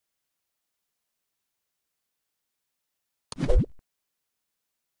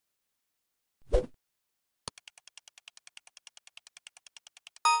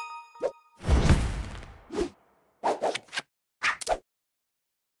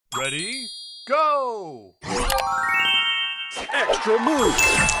Ready, go! Extra move!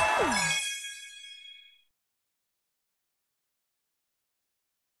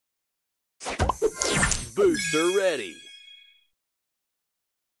 Booster ready!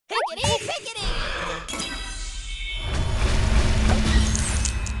 Pickety, pickety!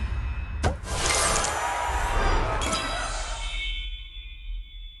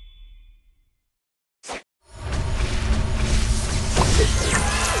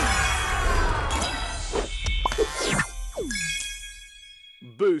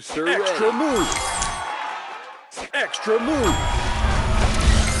 Booster extra ready. Move! Extra move!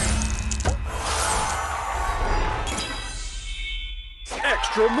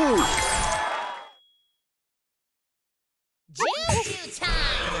 Extra move! Juju time!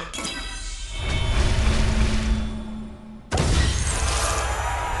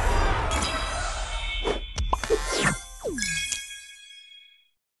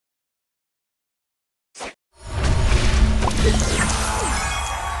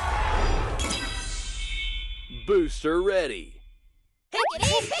 Booster ready!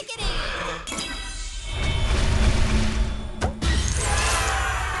 Pickety, pickety!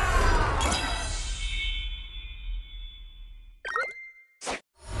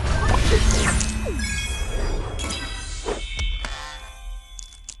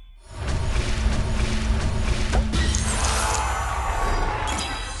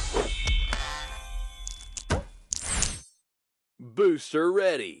 Booster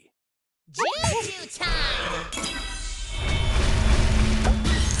ready! Juju time!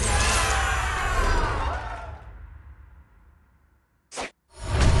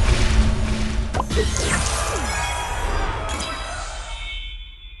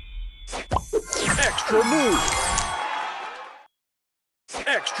 Extra move!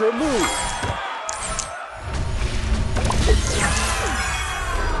 Extra move!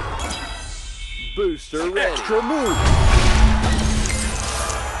 Booster ready! Extra move!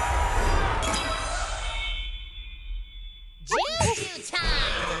 Juju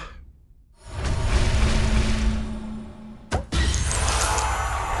time!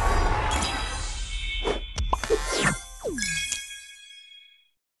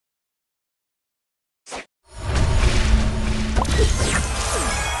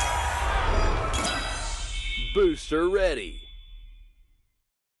 Booster ready!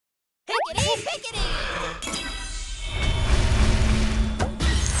 Pickety, pickety!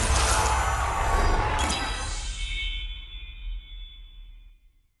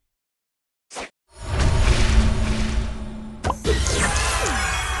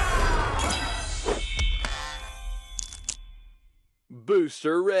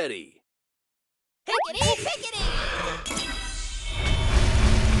 Booster ready! Pickety, pickety!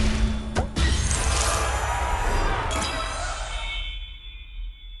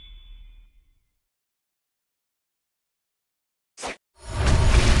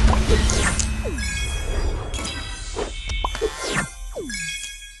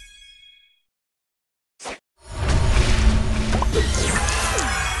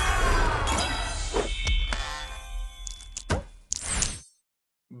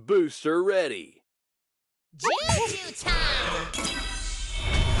 Booster ready! Juju time!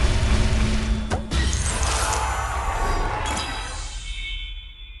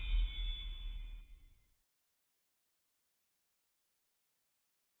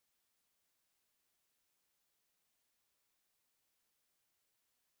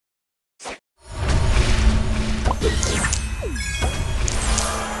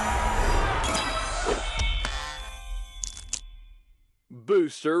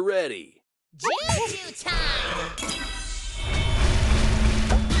 Booster ready! Juju time!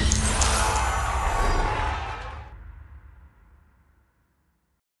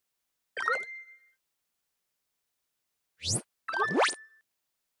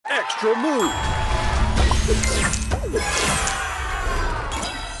 Extra move!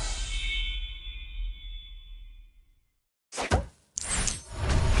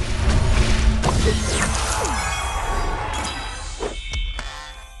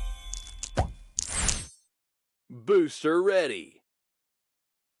 Booster ready!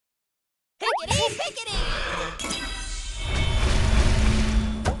 Pickety, pickety!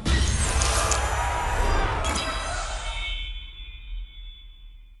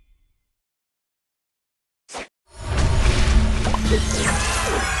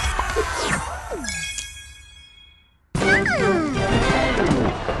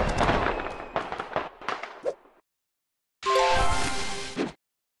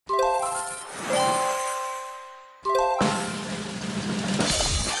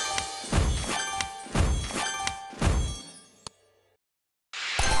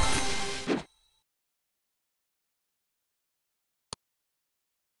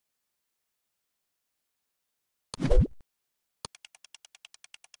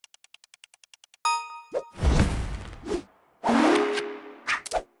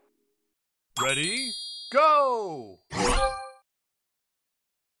 Ready, go!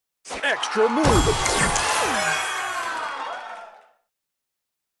 Extra move.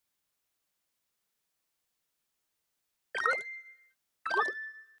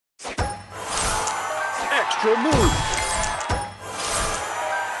 Extra move.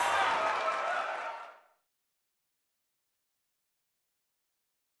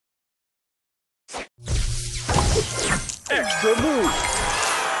 Extra move.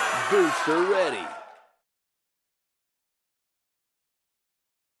 Booster ready.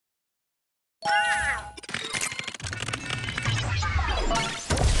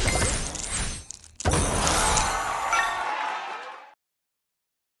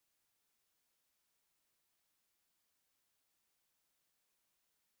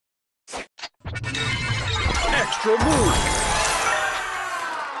 Extra move.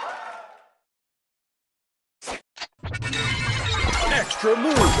 Extra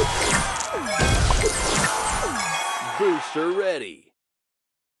move. Booster ready.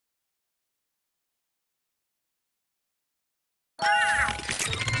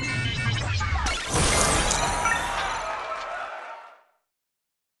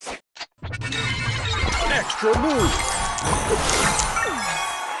 Extra move.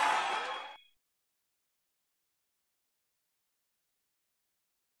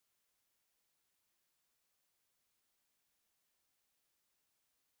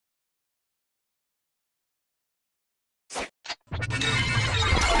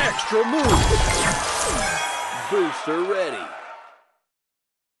 Extra move. Booster ready.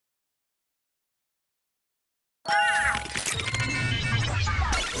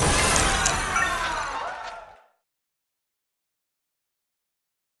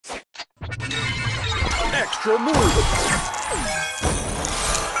 Extra move.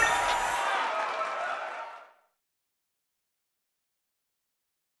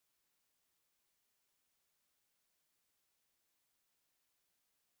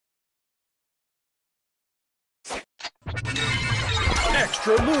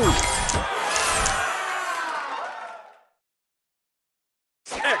 Extra move.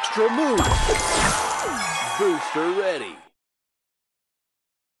 Extra move. Booster ready.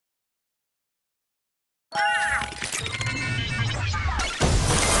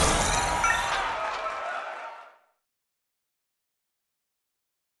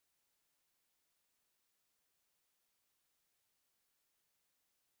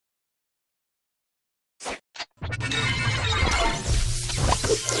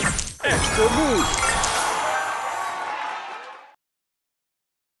 Extra move.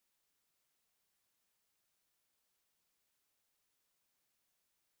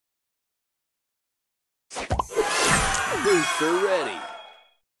 Booster ready.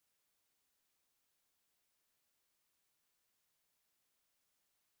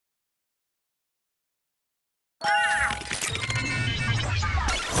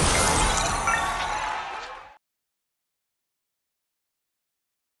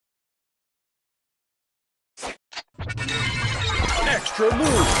 Extra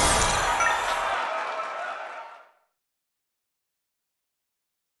move.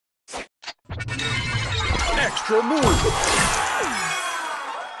 Extra move.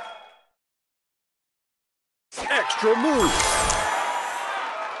 Extra move.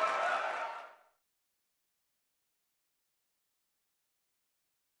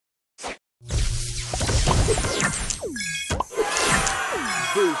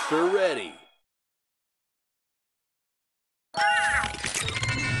 Booster ready.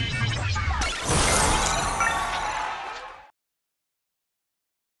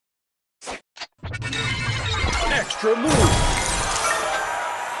 Extra move.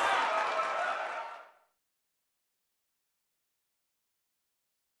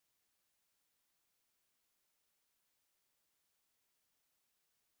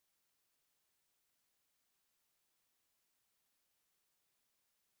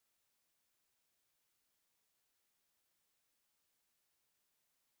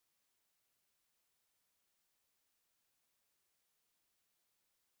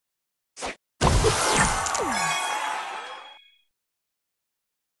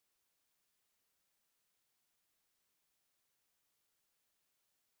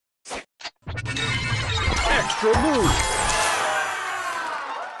 Extra move.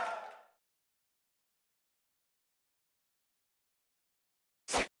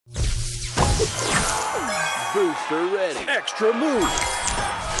 Booster ready. Extra move.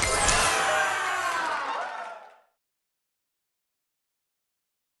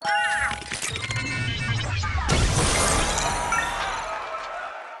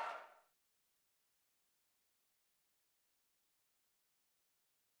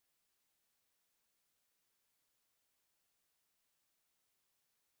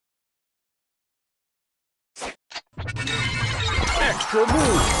 Extra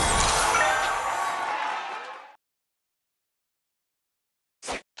move.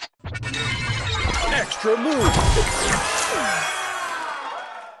 Extra move.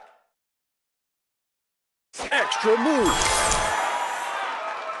 Extra move.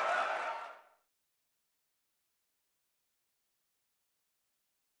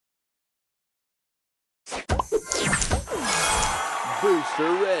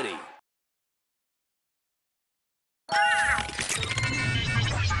 Booster ready.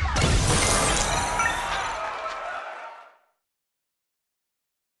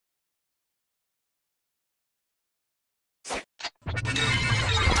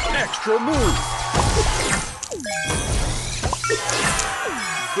 Extra move.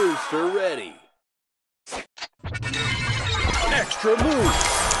 Booster ready. Extra move.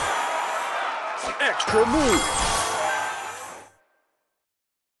 Extra move.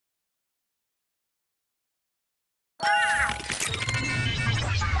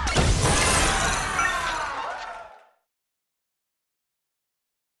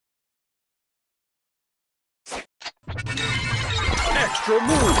 Extra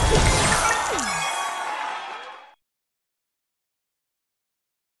move.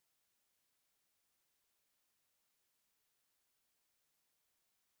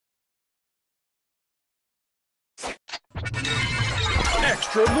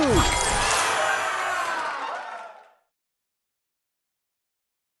 Extra move.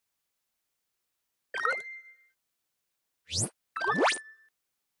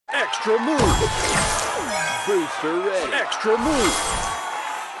 Extra move. Booster ready. Extra move.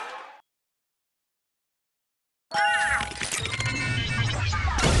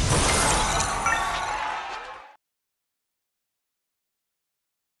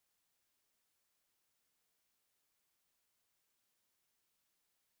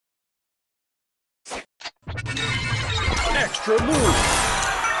 Extra move.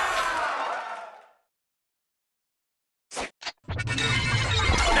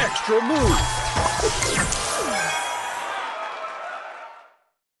 Extra move.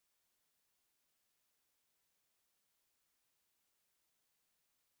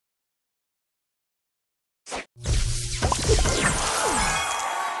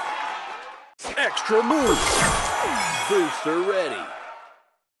 Extra move. Booster ready.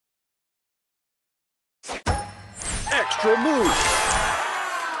 Extra move.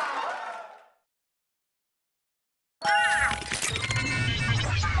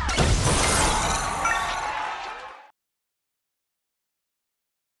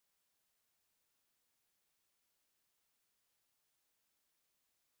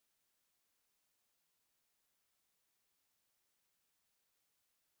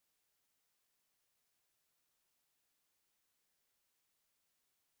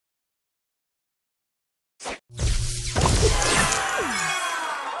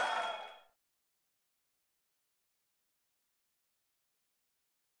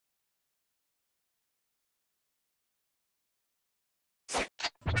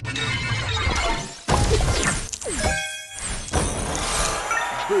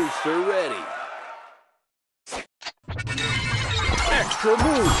 Booster ready. Extra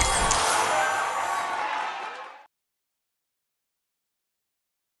move.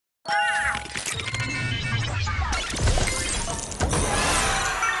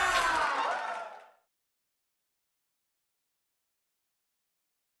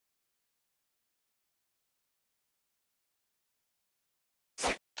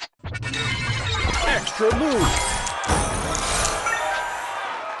 Extra move.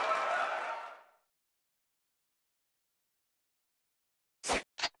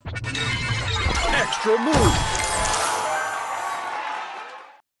 Extra move.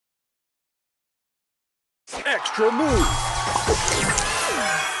 Extra move.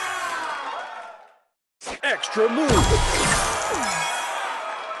 Extra move.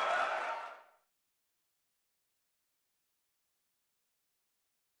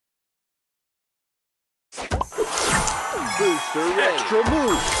 Booster ready. Extra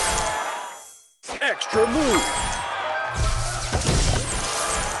move. Extra move.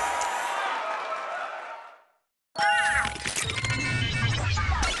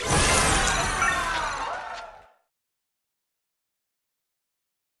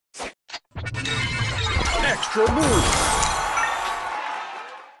 Extra move.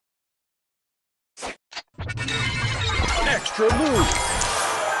 Extra move.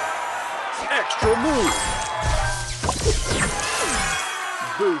 Extra move.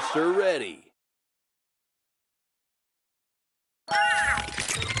 Booster ready.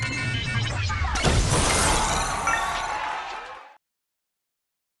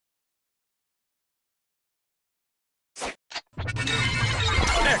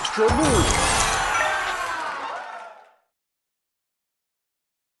 Extra move.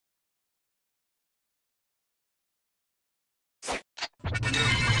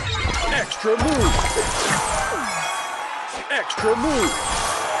 Extra move. Extra move.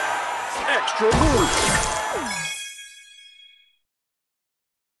 Extra move.